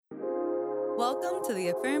Welcome to the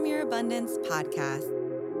Affirm Your Abundance podcast,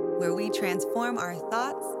 where we transform our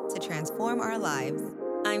thoughts to transform our lives.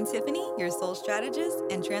 I'm Tiffany, your soul strategist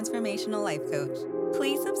and transformational life coach.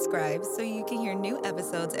 Please subscribe so you can hear new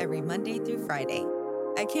episodes every Monday through Friday.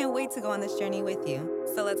 I can't wait to go on this journey with you,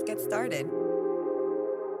 so let's get started.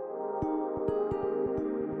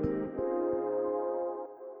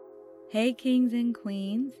 Hey, kings and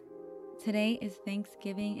queens. Today is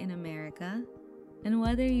Thanksgiving in America. And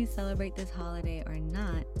whether you celebrate this holiday or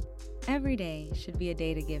not, every day should be a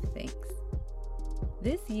day to give thanks.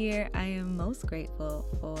 This year, I am most grateful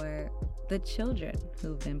for the children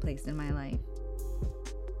who've been placed in my life.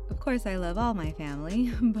 Of course, I love all my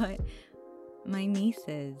family, but my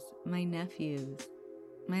nieces, my nephews,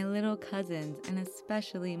 my little cousins, and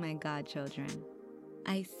especially my godchildren.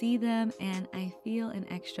 I see them and I feel an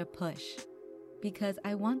extra push because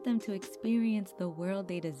I want them to experience the world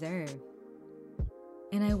they deserve.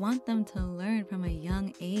 And I want them to learn from a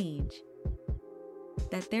young age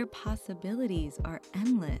that their possibilities are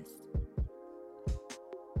endless.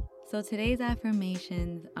 So today's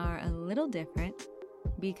affirmations are a little different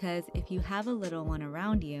because if you have a little one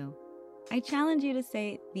around you, I challenge you to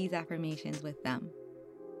say these affirmations with them.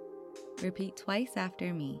 Repeat twice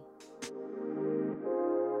after me.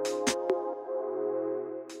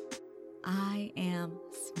 I am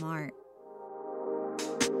smart.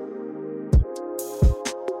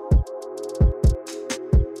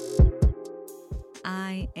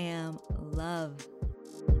 I am love.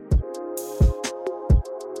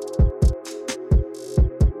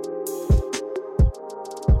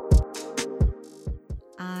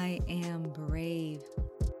 I am brave.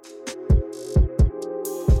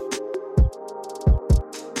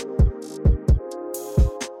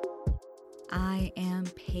 I am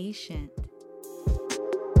patient.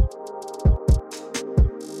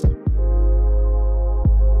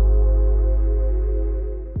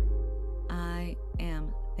 I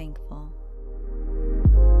am thankful.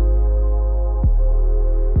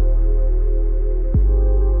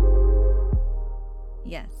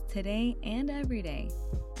 Yes, today and every day,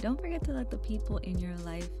 don't forget to let the people in your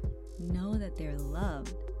life know that they're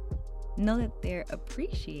loved, know that they're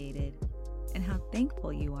appreciated, and how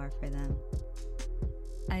thankful you are for them.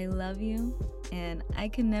 I love you, and I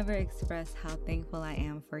can never express how thankful I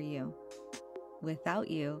am for you. Without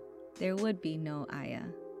you, there would be no Aya.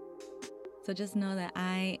 So just know that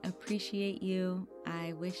I appreciate you.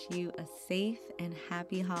 I wish you a safe and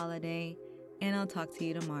happy holiday, and I'll talk to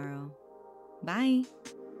you tomorrow. Bye.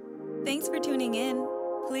 Thanks for tuning in.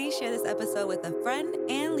 Please share this episode with a friend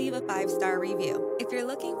and leave a 5-star review. If you're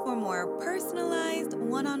looking for more personalized,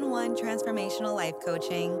 one-on-one transformational life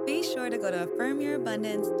coaching, be sure to go to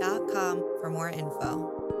affirmyourabundance.com for more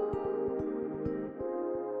info.